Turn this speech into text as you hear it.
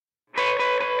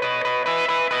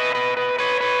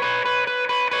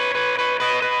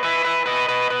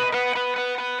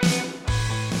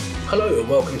Hello and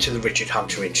welcome to the Richard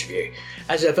Hunter interview.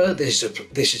 As ever, this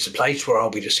is a place where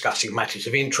I'll be discussing matters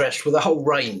of interest with a whole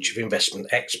range of investment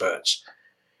experts.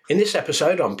 In this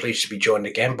episode, I'm pleased to be joined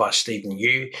again by Stephen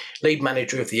Yu, lead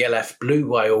manager of the LF Blue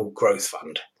Whale Growth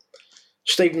Fund.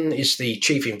 Stephen is the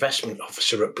Chief Investment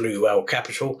Officer at Blue Whale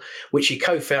Capital, which he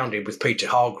co-founded with Peter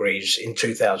Hargreaves in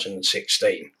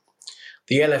 2016.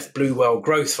 The LF Blue Whale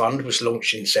Growth Fund was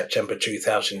launched in September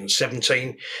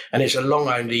 2017 and is a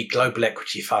long-only global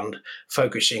equity fund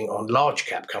focusing on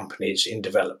large-cap companies in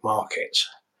developed markets.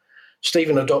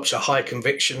 Stephen adopts a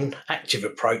high-conviction, active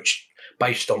approach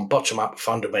based on bottom-up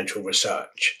fundamental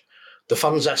research. The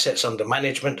fund's assets under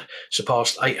management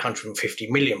surpassed £850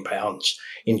 million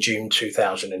in June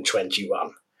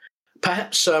 2021.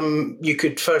 Perhaps you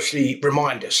could firstly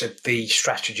remind us of the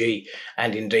strategy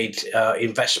and indeed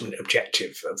investment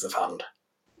objective of the fund.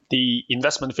 The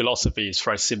investment philosophy is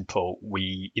very simple.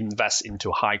 We invest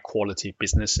into high quality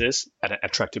businesses at an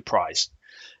attractive price.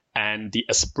 And the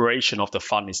aspiration of the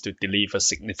fund is to deliver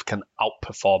significant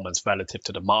outperformance relative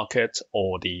to the market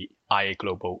or the IA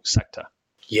global sector.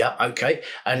 Yeah, okay.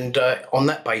 And on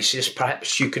that basis,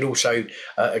 perhaps you could also,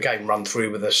 again, run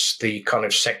through with us the kind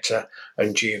of sector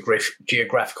and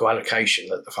geographical allocation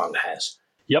that the fund has.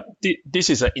 Yep, this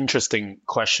is an interesting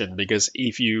question because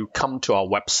if you come to our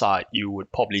website, you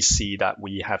would probably see that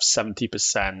we have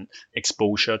 70%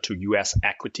 exposure to US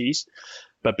equities.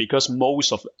 But because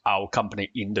most of our company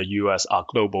in the US are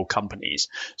global companies,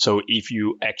 so if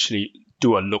you actually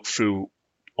do a look through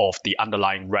of the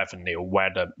underlying revenue,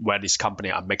 where this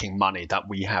company are making money, that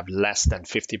we have less than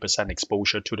 50%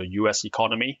 exposure to the US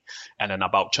economy, and then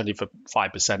about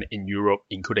 25% in Europe,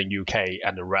 including UK,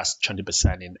 and the rest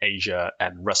 20% in Asia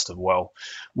and rest of the world,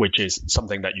 which is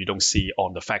something that you don't see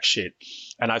on the fact sheet.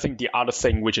 And I think the other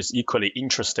thing which is equally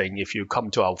interesting, if you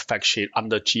come to our fact sheet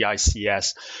under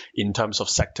GICS, in terms of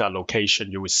sector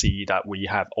allocation, you will see that we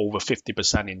have over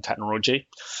 50% in technology,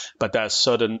 but there are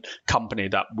certain company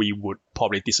that we would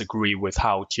probably disagree with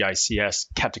how GICS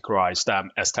categorize them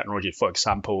as technology. For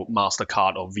example,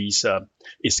 MasterCard or Visa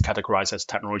is categorized as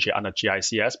technology under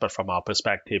GICS, but from our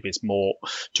perspective, it's more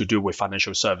to do with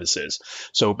financial services.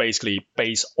 So basically,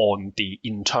 based on the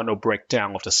internal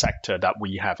breakdown of the sector, that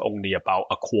we have only about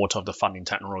a quarter of the fund in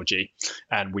technology,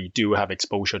 and we do have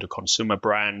exposure to consumer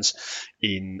brands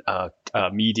in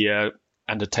media,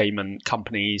 entertainment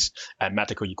companies, and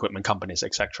medical equipment companies,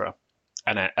 etc.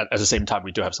 And at the same time,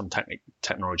 we do have some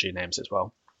technology names as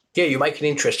well. Yeah, you make an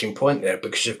interesting point there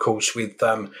because, of course, with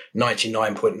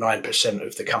 99.9%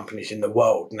 of the companies in the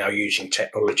world now using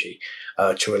technology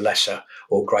to a lesser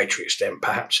or greater extent,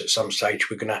 perhaps at some stage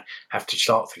we're going to have to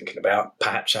start thinking about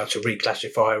perhaps how to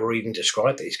reclassify or even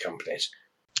describe these companies.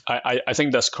 I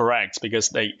think that's correct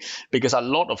because a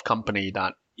lot of companies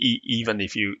that even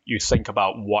if you think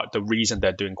about what the reason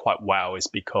they're doing quite well is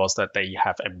because that they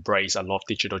have embraced a lot of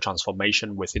digital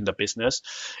transformation within the business.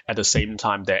 At the same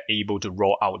time, they're able to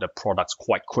roll out the products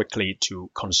quite quickly to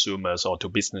consumers or to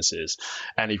businesses.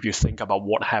 And if you think about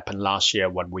what happened last year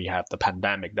when we have the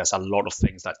pandemic, there's a lot of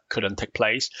things that couldn't take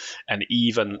place. And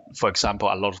even, for example,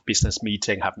 a lot of business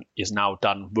meeting is now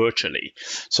done virtually.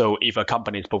 So if a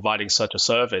company is providing such a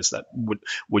service, that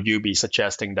would you be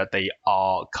suggesting that they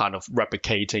are kind of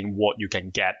replicating what you can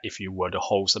get if you were to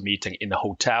host a meeting in a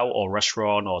hotel or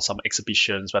restaurant or some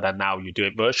exhibitions, but then now you do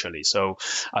it virtually. So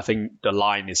I think the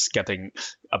line is getting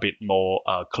a bit more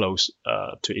close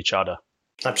to each other.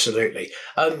 Absolutely.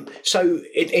 So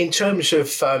in terms of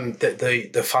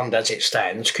the fund as it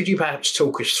stands, could you perhaps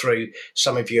talk us through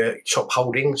some of your top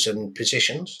holdings and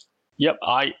positions? Yep,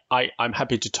 I'm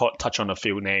happy to touch on a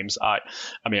few names. I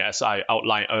mean, as I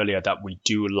outlined earlier, that we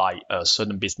do like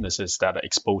certain businesses that are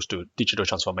exposed to digital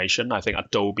transformation. I think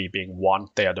Adobe being one.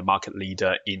 They are the market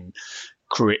leader in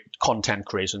content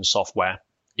creation software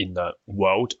in the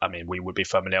world. I mean, we would be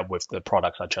familiar with the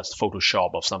products such as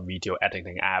Photoshop or some video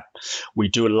editing app. We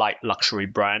do like luxury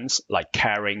brands, like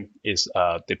Kering is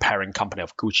the parent company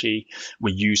of Gucci.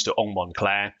 We used to own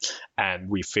Moncler, and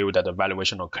we feel that the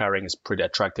valuation of Kering is pretty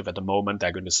attractive at the moment.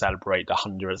 They're going to celebrate the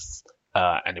 100th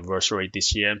anniversary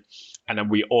this year. And then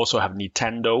we also have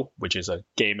Nintendo, which is a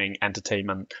gaming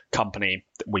entertainment company.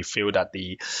 We feel that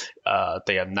they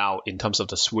are now, in terms of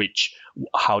the Switch,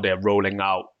 how they're rolling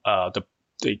out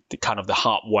the kind of the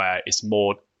hardware is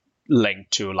more linked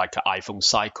to like an iPhone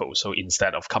cycle. So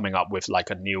instead of coming up with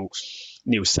like a new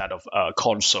new set of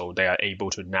console, they are able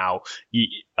to now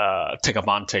take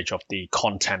advantage of the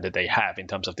content that they have in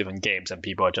terms of different games, and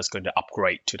people are just going to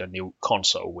upgrade to the new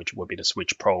console, which will be the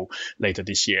Switch Pro later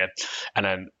this year. And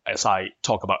then, as I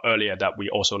talked about earlier, that we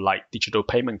also like digital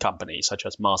payment companies such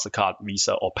as MasterCard,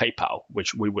 Visa, or PayPal,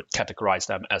 which we would categorize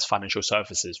them as financial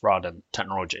services rather than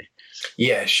technology.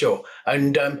 Yeah, sure.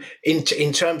 And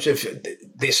in terms of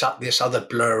this other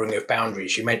blurring of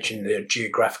boundaries, you mentioned the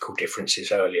geographical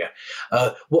differences earlier.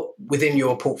 What within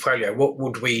your portfolio, what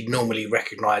would we normally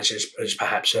recognise as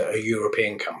perhaps a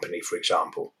European company, for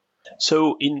example?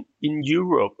 So in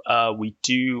Europe, we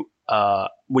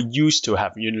used to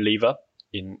have Unilever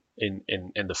in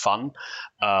the fund.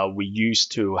 We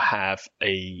used to have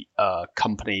a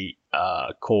company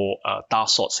called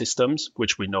Dassault Systems,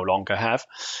 which we no longer have.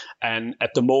 And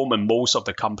at the moment, most of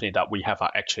the company that we have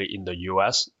are actually in the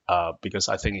US, because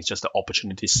I think it's just the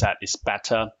opportunity set is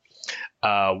better.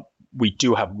 We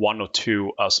do have one or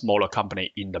two smaller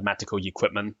company in the medical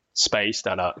equipment space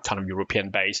that are kind of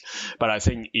European based. But I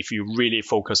think if you really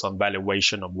focus on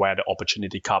valuation of where the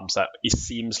opportunity comes, that it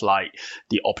seems like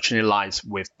the opportunity lies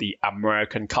with the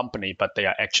American company, but they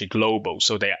are actually global.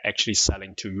 So they are actually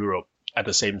selling to Europe at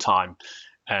the same time.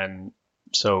 And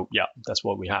so, yeah, that's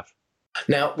what we have.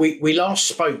 Now, we last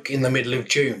spoke in the middle of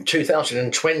June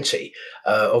 2020,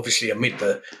 obviously amid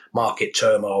the market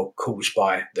turmoil caused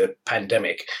by the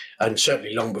pandemic, and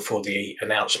certainly long before the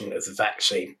announcement of the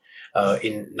vaccine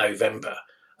in November.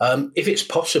 If it's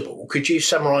possible, could you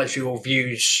summarise your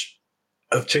views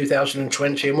of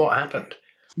 2020 and what happened?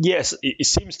 Yes, it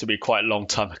seems to be quite a long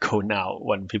time ago now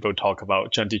when people talk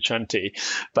about 2020.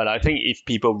 But I think if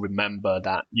people remember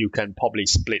that, you can probably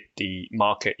split the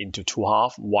market into two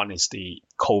halves. One is the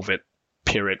COVID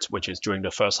period, which is during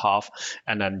the first half,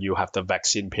 and then you have the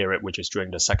vaccine period, which is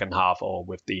during the second half, or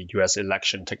with the US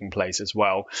election taking place as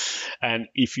well. And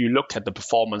if you look at the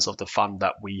performance of the fund,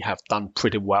 that we have done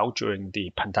pretty well during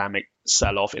the pandemic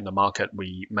sell-off in the market,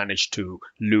 we managed to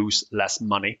lose less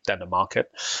money than the market.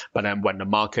 But then when the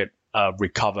market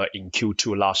recover in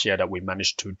Q2 last year, that we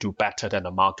managed to do better than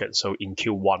the market. So in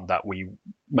Q1 that we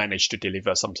managed to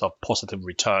deliver some sort of positive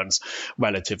returns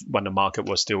relative when the market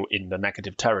was still in the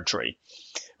negative territory.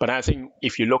 But I think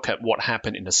if you look at what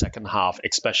happened in the second half,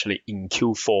 especially in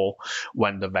Q4,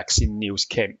 when the vaccine news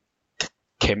came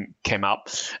up,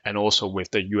 and also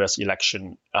with the US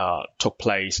election took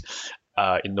place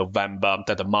in November,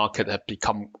 that the market had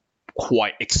become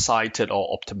quite excited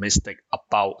or optimistic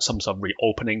about some sort of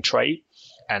reopening trade.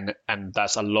 And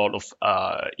that's a lot of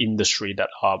industry that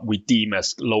we deem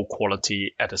as low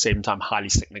quality, at the same time highly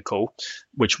cyclical,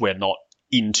 which we're not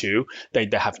into. They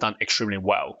have done extremely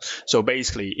well. So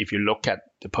basically, if you look at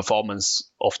the performance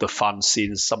of the fund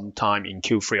since sometime in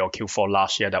Q3 or Q4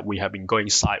 last year, that we have been going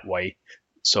sideways.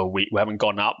 So we haven't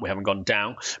gone up, we haven't gone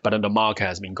down, but then the market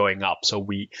has been going up. So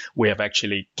we have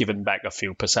actually given back a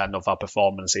few percent of our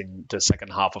performance in the second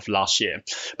half of last year.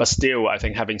 But still, I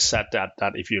think having said that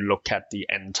if you look at the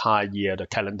entire year, the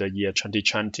calendar year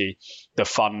 2020, the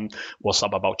fund was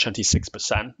up about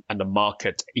 26%, and the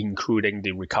market, including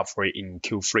the recovery in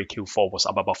Q3, Q4, was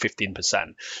up about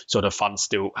 15%. So the fund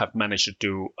still have managed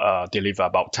to deliver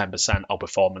about 10%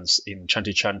 outperformance in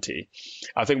 2020.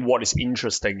 I think what is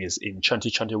interesting is in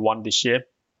 2021 this year,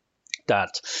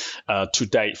 that to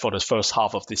date, for the first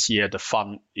half of this year, the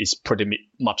fund is pretty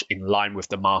much in line with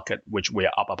the market, which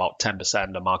we're up about 10%.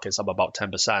 The market's up about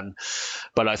 10%.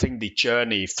 But I think the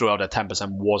journey throughout the 10%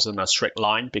 wasn't a straight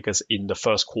line, because in the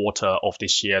first quarter of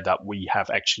this year that we have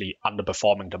actually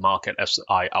underperforming the market, as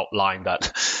I outlined,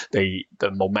 that the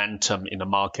momentum in the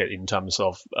market in terms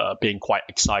of being quite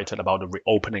excited about the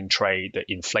reopening trade, the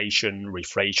inflation,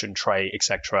 reflation trade,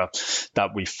 etc.,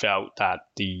 that we felt that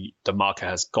the market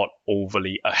has got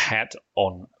overly ahead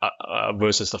on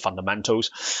versus the fundamentals,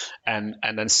 and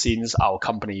then since our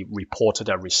company reported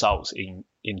their results in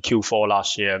Q4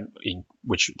 last year, in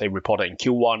which they reported in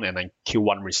Q1, and then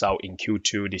Q1 result in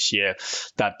Q2 this year,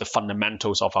 that the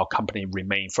fundamentals of our company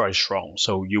remain very strong.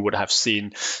 So you would have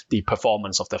seen the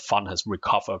performance of the fund has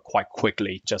recovered quite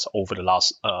quickly just over the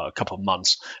last couple of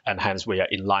months, and hence we are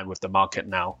in line with the market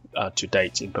now to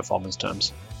date in performance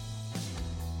terms.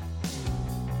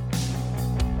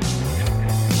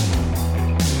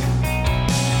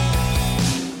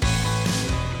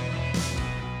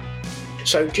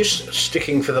 So just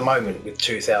sticking for the moment with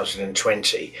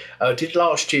 2020, did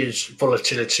last year's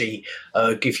volatility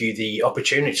give you the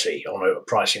opportunity on a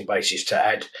pricing basis to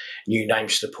add new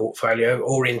names to the portfolio,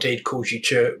 or indeed cause you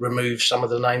to remove some of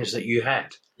the names that you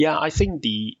had? Yeah, I think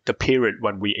the period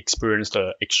when we experienced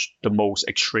the most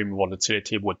extreme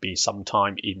volatility would be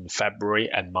sometime in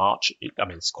February and March.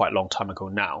 It's quite a long time ago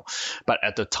now, but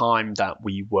at the time that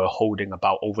we were holding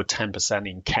about over 10%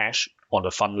 in cash on the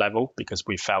fund level because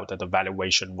we felt that the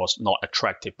valuation was not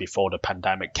attractive before the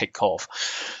pandemic kicked off.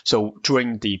 So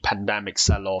during the pandemic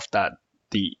sell-off, that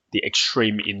the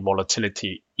extreme in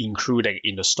volatility, including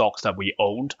in the stocks that we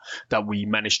owned, that we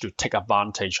managed to take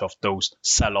advantage of those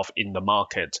sell-off in the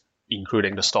market,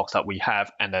 including the stocks that we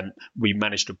have, and then we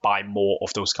managed to buy more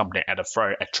of those companies at a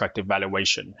very attractive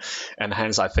valuation. And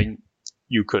hence, I think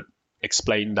you could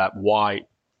explain that why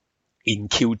in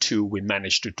Q2 we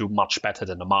managed to do much better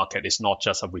than the market. It's not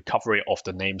just a recovery of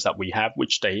the names that we have,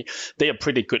 which they are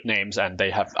pretty good names, and they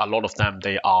have a lot of them.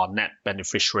 They are net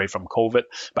beneficiary from COVID,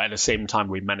 but at the same time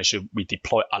we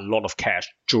deploy a lot of cash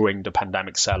during the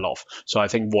pandemic sell-off. So I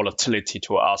think volatility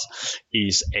to us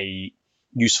is a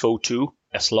useful tool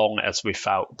as long as we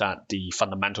felt that the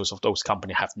fundamentals of those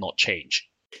companies have not changed.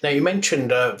 Now, you mentioned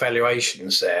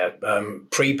valuations there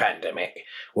pre-pandemic.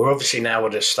 We're obviously now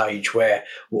at a stage where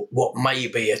what may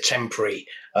be a temporary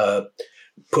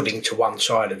putting to one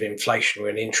side of inflationary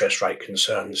and interest rate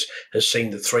concerns has seen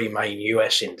the three main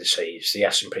US indices, the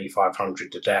S&P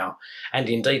 500, the Dow, and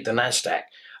indeed the NASDAQ,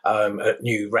 at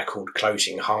new record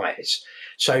closing highs.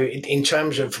 So in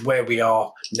terms of where we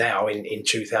are now in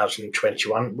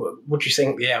 2021, what do you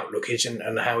think the outlook is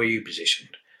and how are you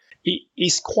positioned?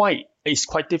 It's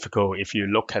quite difficult if you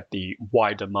look at the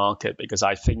wider market, because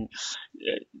I think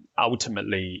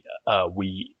ultimately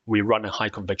we run a high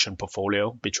conviction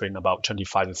portfolio between about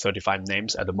 25 to 35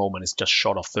 names. At the moment, it's just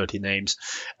short of 30 names.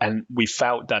 And we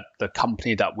felt that the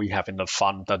company that we have in the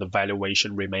fund, that the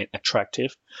valuation remained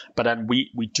attractive. But then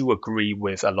we do agree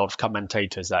with a lot of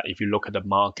commentators that if you look at the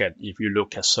market, if you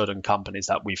look at certain companies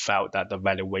that we felt that the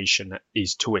valuation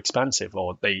is too expensive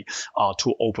or they are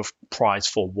too overpriced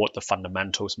for what the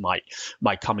fundamentals might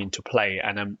come into play.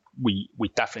 And then we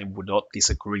definitely would not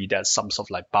disagree that some sort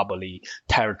of like bubbly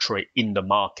territory in the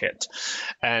market.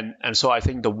 And so I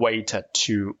think the way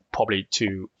to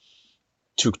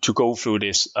go through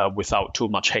this without too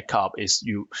much hiccup is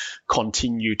you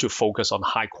continue to focus on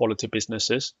high quality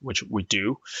businesses, which we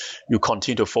do. You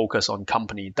continue to focus on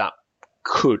company that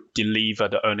could deliver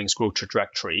the earnings growth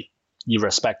trajectory,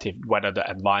 irrespective whether the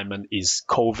environment is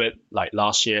COVID like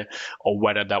last year or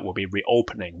whether that will be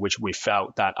reopening, which we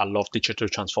felt that a lot of digital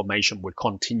transformation would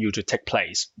continue to take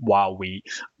place while we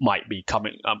might be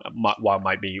coming, while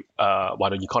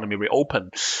the economy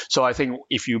reopen. So I think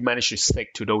if you manage to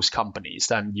stick to those companies,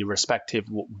 then irrespective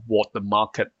of what the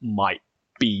market might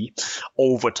be,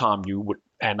 over time you would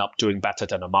end up doing better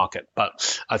than the market.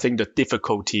 But I think the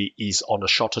difficulty is on a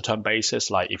shorter term basis.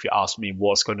 Like if you ask me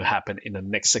what's going to happen in the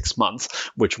next 6 months,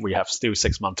 which we have still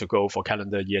 6 months to go for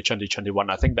calendar year 2021,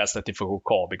 I think that's the difficult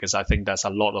call, because I think there's a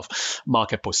lot of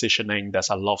market positioning. There's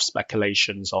a lot of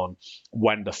speculations on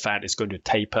when the Fed is going to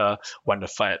taper, when the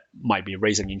Fed might be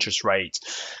raising interest rates.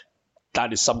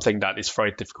 That is something that is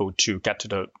very difficult to get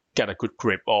a good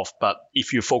grip of. But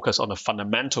if you focus on the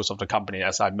fundamentals of the company,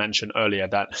 as I mentioned earlier,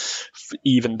 that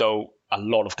even though a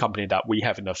lot of company that we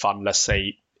have in the fund, let's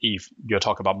say if you're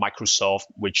talking about Microsoft,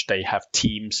 which they have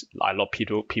Teams, a lot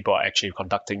of people are actually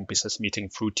conducting business meeting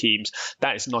through Teams,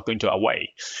 that is not going to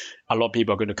away. A lot of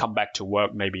people are going to come back to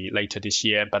work maybe later this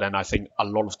year, but then I think a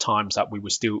lot of times that we will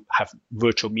still have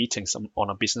virtual meetings on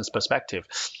a business perspective.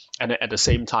 And at the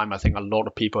same time, I think a lot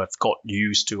of people have got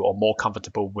used to or more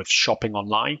comfortable with shopping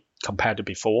online compared to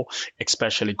before,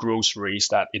 especially groceries,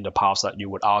 that in the past that you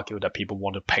would argue that people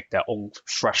want to pick their own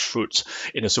fresh fruits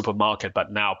in the supermarket,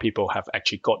 but now people have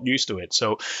actually got used to it.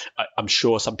 So I'm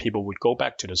sure some people would go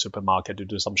back to the supermarket to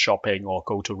do some shopping or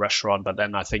go to a restaurant, but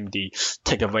then I think the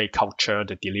takeaway culture,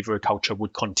 the delivery culture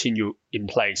would continue in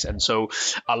place. And so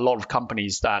a lot of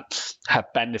companies that have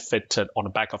benefited on the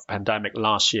back of pandemic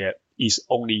last year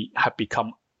have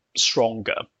become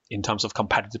stronger in terms of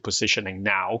competitive positioning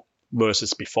now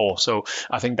versus before. So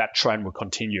I think that trend will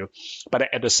continue. But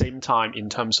at the same time, in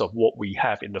terms of what we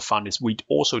have in the fund, is we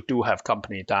also do have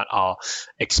companies that are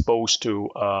exposed to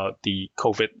the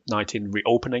COVID-19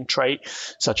 reopening trade,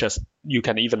 such as you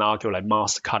can even argue like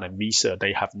MasterCard and Visa.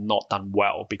 They have not done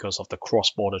well because of the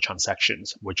cross-border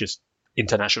transactions, which is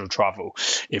international travel.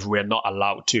 If we're not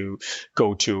allowed to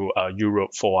go to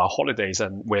Europe for our holidays,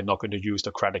 and we're not going to use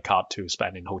the credit card to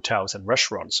spend in hotels and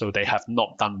restaurants. So they have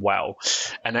not done well.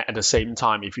 And at the same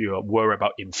time, if you are worried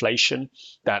about inflation,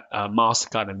 that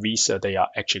MasterCard and Visa, they are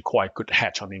actually quite good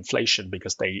hedge on inflation,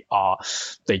 because they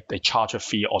charge a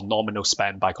fee on nominal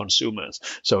spend by consumers.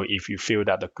 So if you feel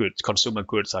that the consumer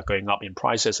goods are going up in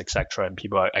prices, etc., and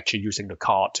people are actually using the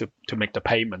card to make the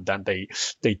payment, then they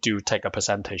do take a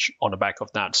percentage on the back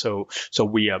of that. So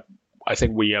I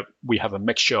think we have a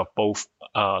mixture of both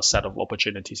set of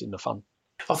opportunities in the fund.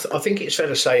 I think it's fair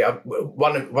to say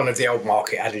one of the old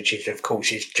market adages, of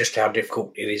course, is just how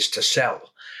difficult it is to sell.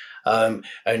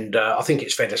 And I think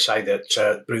it's fair to say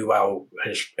that Blue Whale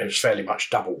has fairly much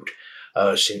doubled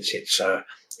since its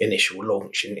initial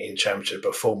launch in terms of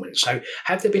performance. So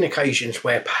have there been occasions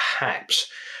where perhaps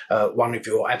one of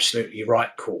your absolutely right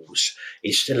calls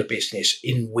is still a business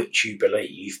in which you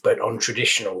believe, but on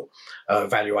traditional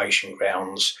valuation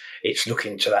grounds, it's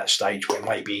looking to that stage where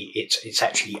maybe it's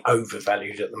actually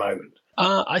overvalued at the moment?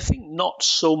 I think not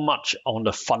so much on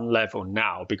the fund level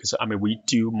now, because we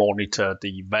do monitor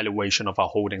the valuation of our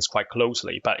holdings quite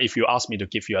closely. But if you ask me to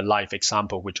give you a live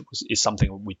example, which is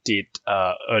something we did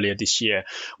earlier this year,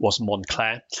 was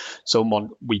Moncler. So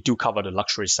we do cover the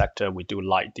luxury sector. We do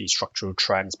like the structural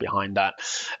trends behind that.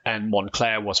 And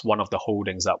Moncler was one of the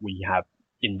holdings that we have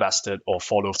invested or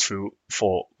followed through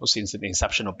for since the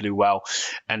inception of Blue Whale.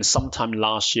 And sometime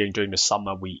last year during the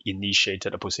summer, we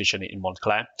initiated a position in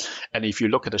Moncler. And if you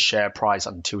look at the share price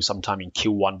until sometime in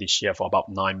Q1 this year, for about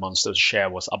 9 months, the share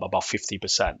was up about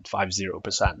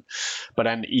 50%. But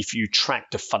then if you track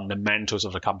the fundamentals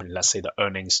of the company, let's say the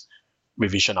earnings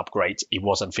revision upgrade, it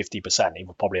wasn't 50%, it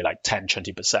was probably like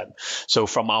 10-20%. So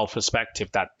from our perspective,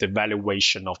 that the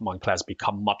valuation of Moncler has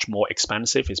become much more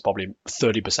expensive. It's probably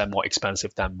 30% more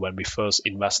expensive than when we first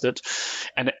invested.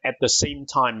 And at the same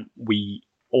time, we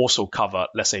also cover,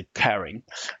 let's say, Kering,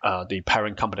 the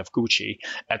parent company of Gucci.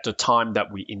 At the time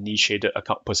that we initiated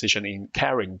a position in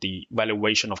Kering, the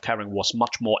valuation of Kering was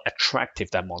much more attractive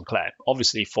than Moncler.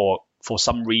 Obviously, for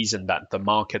some reason that the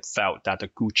market felt that the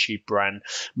Gucci brand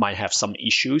might have some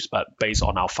issues, but based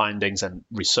on our findings and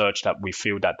research, that we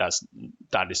feel that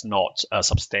that is not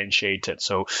substantiated.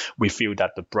 So we feel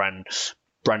that the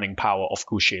branding power of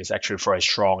Gucci is actually very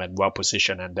strong and well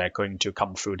positioned, and they're going to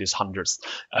come through this 100th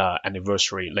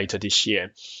anniversary later this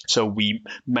year. So we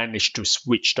managed to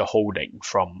switch the holding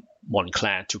from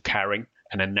Moncler to Kering.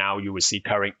 And then now you will see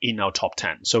Kering in our top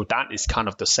 10. So that is kind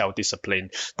of the self-discipline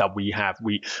that we have.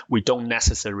 We don't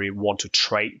necessarily want to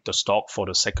trade the stock for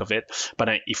the sake of it. But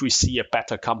if we see a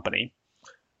better company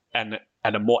and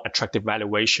at a more attractive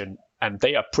valuation, and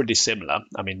they are pretty similar.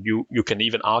 You can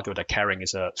even argue that Kering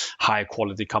is a higher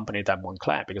quality company than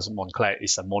Moncler, because Moncler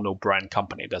is a mono brand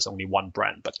company. There's only one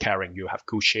brand, but Kering, you have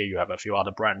Gucci, you have a few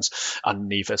other brands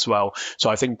underneath as well.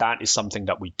 So I think that is something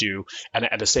that we do. And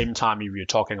at the same time, if you're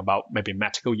talking about maybe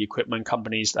medical equipment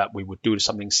companies, that we would do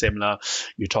something similar.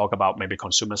 You talk about maybe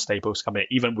consumer staples company,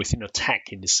 even within a tech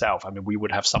in itself. We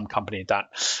would have some company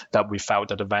that we felt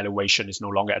that the valuation is no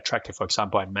longer attractive. For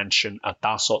example, I mentioned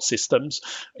Dassault Systems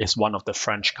is one of the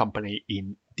French company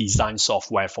in design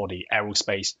software for the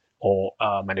aerospace or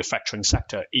manufacturing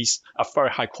sector. Is a very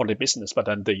high quality business, but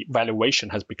then the valuation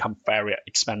has become very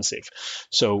expensive.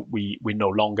 So we no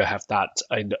longer have that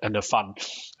in the fund.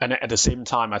 And at the same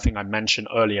time, I think I mentioned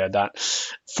earlier that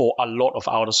for a lot of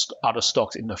other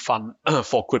stocks in the fund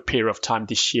for a good period of time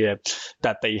this year,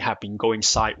 that they have been going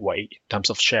sideways in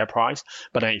terms of share price.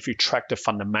 But then if you track the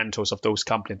fundamentals of those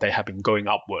companies, they have been going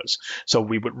upwards. So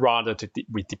we would rather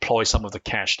we deploy some of the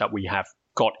cash that we have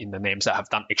got in the names that have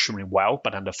done extremely well,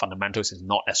 but then the fundamentals is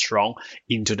not as strong,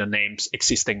 into the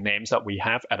existing names that we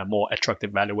have at a more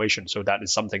attractive valuation. So that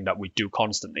is something that we do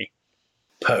constantly.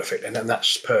 Perfect, and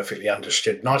that's perfectly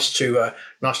understood. Nice to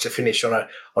finish on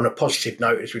a positive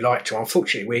note, as we like to.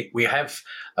 Unfortunately, we have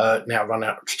now run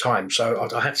out of time, so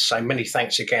I have to say many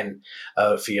thanks again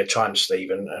for your time,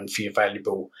 Stephen, and for your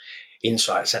valuable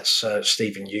insights. That's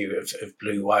Stephen Yu of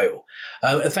Blue Whale.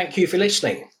 And thank you for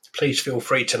listening. Please feel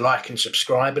free to like and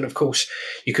subscribe. And of course,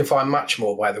 you can find much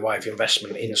more by the way of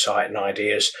investment insight and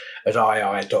ideas at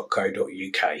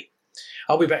ii.co.uk.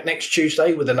 I'll be back next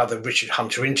Tuesday with another Richard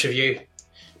Hunter interview.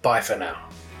 Bye for now.